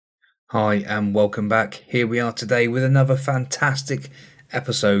Hi and welcome back. Here we are today with another fantastic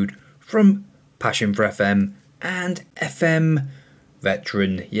episode from Passion4FM and FM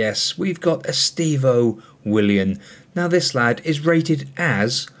Veteran. Yes, we've got Estevao Willian. Now this lad is rated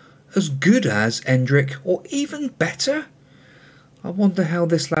as good as ENDRICK or even better. I wonder how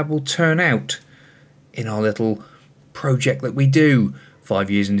this lad will turn out in our little project that we do 5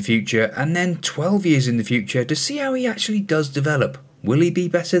 years in the future and then 12 years in the future to see how he actually does develop. Will he be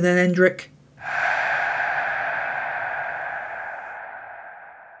better than ENDRICK?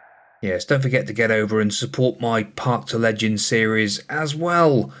 Yes, don't forget to get over and support my Park to Legend series as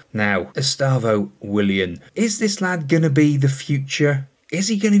well. Now, Estevao Willian. Is this lad going to be the future? Is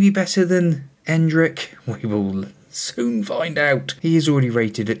he going to be better than ENDRICK? We will soon find out. He is already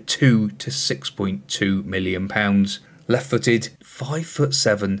rated at £2 to £6.2 million. Left-footed,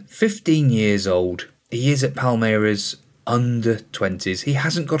 5'7", 15 years old. He is at Palmeiras under 20s. He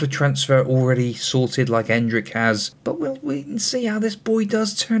hasn't got a transfer already sorted like ENDRICK has, but we'll wait and see how this boy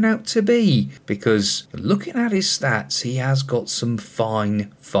does turn out to be, because looking at his stats, he has got some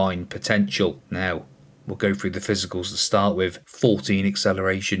fine potential. Now, we'll go through the physicals to start with. 14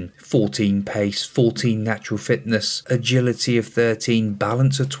 acceleration, 14 pace, 14 natural fitness, agility of 13,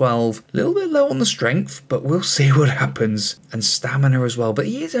 balance of 12. A little bit low on the strength, but we'll see what happens. And stamina as well, but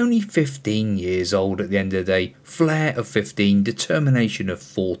he is only 15 years old at the end of the day. Flair of 15, determination of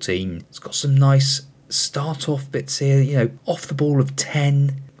 14. It's got some nice start off bits here, you know, off the ball of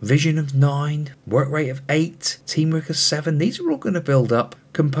 10. Vision of 9, work rate of 8, teamwork of 7. These are all going to build up.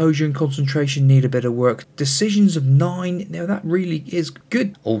 Composure and concentration need a bit of work. Decisions of 9. Now that really is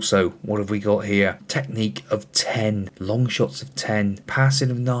good. Also, what have we got here? Technique of 10. Long shots of 10.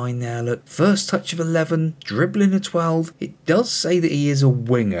 Passing of 9 there, look. First touch of 11. Dribbling of 12. It does say that he is a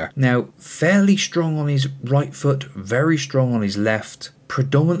winger. Now, fairly strong on his right foot. Very strong on his left.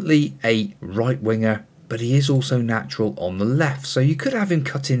 Predominantly a right winger, but he is also natural on the left, so you could have him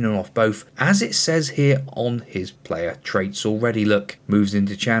cut in and off both, as it says here on his player traits already. Look, moves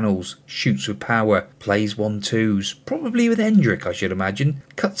into channels, shoots with power, plays 1-2s, probably with ENDRICK I should imagine,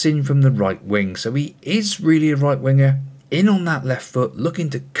 cuts in from the right wing, so he is really a right winger, in on that left foot, looking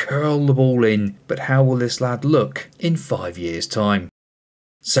to curl the ball in. But how will this lad look in 5 years' time?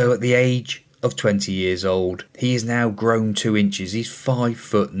 So at the age of 20 years old, he is now grown 2 inches. He's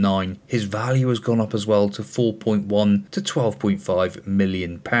 5'9". His value has gone up as well to 4.1 to 12.5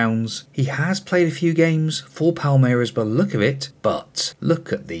 million pounds. He has played a few games for Palmeiras by the look of it, but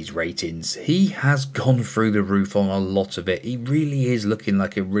look at these ratings. He has gone through the roof on a lot of it. He really is looking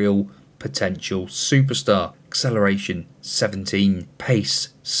like a real potential superstar. Acceleration 17, pace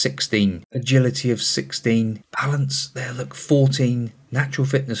 16, agility of 16, balance there, look, 14, natural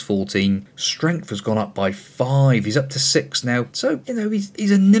fitness 14, strength has gone up by 5, he's up to 6 now, so you know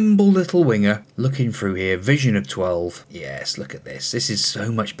he's a nimble little winger. Looking through here, vision of 12, yes, look at this is so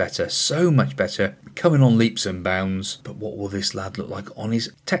much better, coming on leaps and bounds. But what will this lad look like on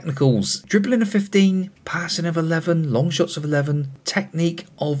his technicals? Dribbling of 15, passing of 11, long shots of 11, technique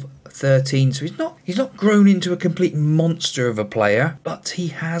of 13, so he's not grown into a complete monster of a player, but he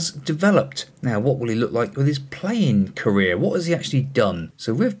has developed. Now, what will he look like with his playing career? What has he actually done?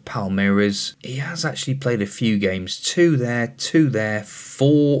 So with Palmeiras, he has actually played a few games, 2 there,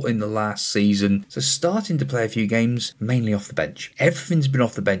 4 in the last season. So starting to play a few games, mainly off the bench. Everything's been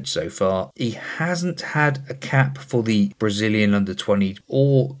off the bench so far. He hasn't had a cap for the Brazilian under-20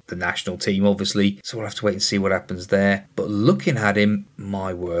 or the national team, obviously, so we'll have to wait and see what happens there. But looking at him,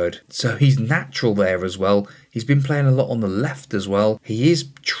 my word. So he's natural there as well. He's been playing a lot on the left as well. He is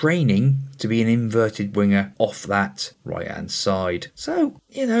training to be an inverted winger off that right-hand side. So,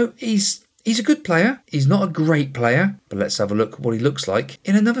 you know, he's a good player. He's not a great player, but let's have a look at what he looks like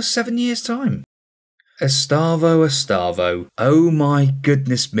in another 7 years' time. Estevao. Oh my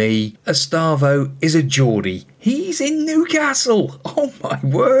goodness me. Estevao is a Geordie. He's in Newcastle. Oh my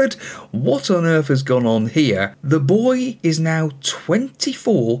word. What on earth has gone on here? The boy is now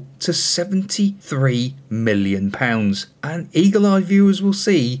 24 to 73 million pounds. And eagle-eyed viewers will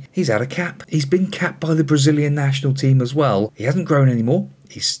see he's had a cap. He's been capped by the Brazilian national team as well. He hasn't grown anymore.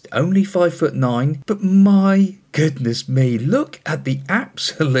 He's only 5'9", but my goodness me, look at the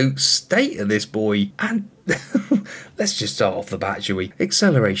absolute state of this boy. And let's just start off the bat, shall we?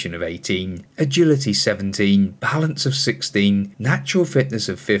 Acceleration of 18, agility 17, balance of 16, natural fitness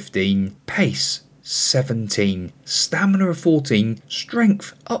of 15, pace 17, stamina of 14,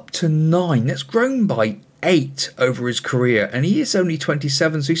 strength up to 9. That's grown by 8 over his career, and he is only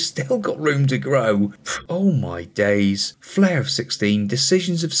 27, so he's still got room to grow. Oh my days. Flair of 16,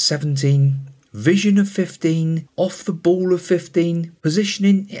 decisions of 17, vision of 15, off the ball of 15,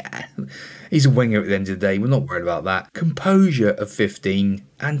 positioning, yeah, he's a winger at the end of the day, we're not worried about that. Composure of 15,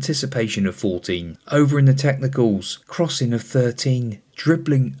 anticipation of 14, over in the technicals, crossing of 13,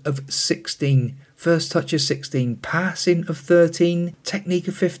 dribbling of 16, first touch of 16, passing of 13, technique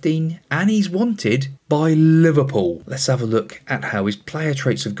of 15, and he's wanted by Liverpool. Let's have a look at how his player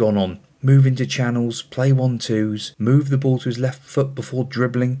traits have gone on. Move into channels, play 1-2s, move the ball to his left foot before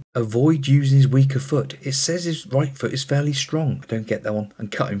dribbling, avoid using his weaker foot. It says his right foot is fairly strong. I don't get that one.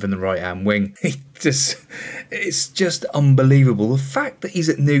 And cutting from the right hand wing. It's just unbelievable. The fact that he's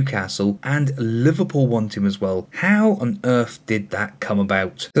at Newcastle and Liverpool want him as well. How on earth did that come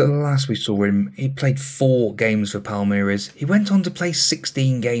about? The last we saw him, he played 4 games for Palmeiras. He went on to play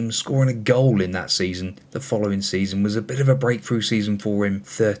 16 games, scoring a goal in that season. The following season was a bit of a breakthrough season for him.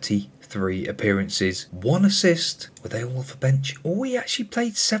 33 appearances, 1 assist. Were they all off the bench? Oh, he actually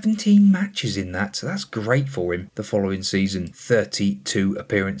played 17 matches in that, so that's great for him. The following season, 32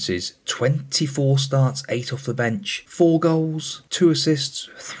 appearances, 24 starts, 8 off the bench, 4 goals, 2 assists,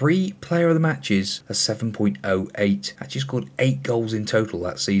 3 player of the matches, a 7.08. Actually scored 8 goals in total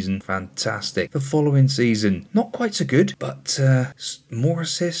that season. Fantastic. The following season, not quite so good, but more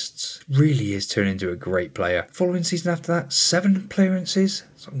assists. Really is turning into a great player. Following season after that, 7 appearances.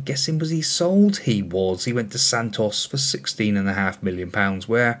 So I'm guessing, was he sold? He was. He went to Santos for £16.5 million,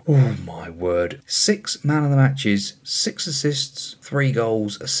 where, oh my word, 6 man of the matches, 6 assists, 3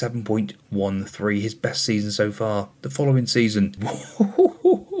 goals, a 7.13, his best season so far. The following season,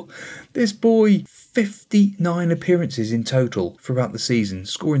 this boy, 59 appearances in total throughout the season,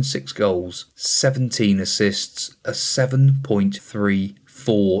 scoring 6 goals, 17 assists, a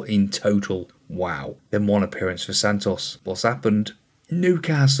 7.34 in total. Wow. Then 1 appearance for Santos. What's happened?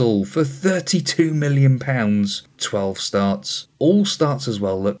 Newcastle for £32 million, 12 starts, all starts as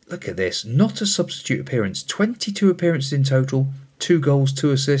well. Look at this, not a substitute appearance, 22 appearances in total, 2 goals,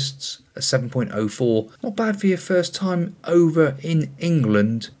 2 assists, a 7.04. Not bad for your first time over in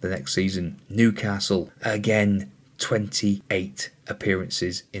England. The next season, Newcastle, again, 28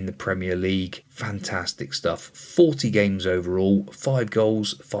 appearances in the Premier League. Fantastic stuff. 40 games overall, 5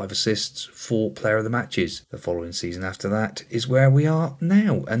 goals, 5 assists, 4 player of the matches. The following season after that is where we are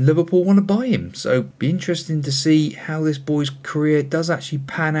now, and Liverpool want to buy him. So be interesting to see how this boy's career does actually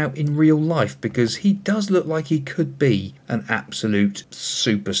pan out in real life, because he does look like he could be an absolute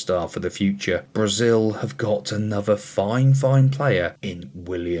superstar for the future. Brazil have got another fine player in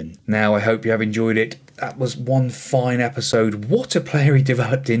Willian. Now, I hope you have enjoyed it. That was one fine episode. What a player he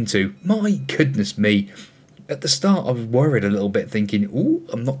developed into. My goodness me. At the start I was worried a little bit, thinking, ooh,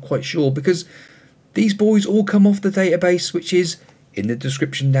 I'm not quite sure, because these boys all come off the database, which is in the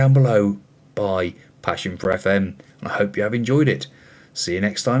description down below by Passion4FM. I hope you have enjoyed it. See you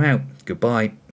next time out. Goodbye.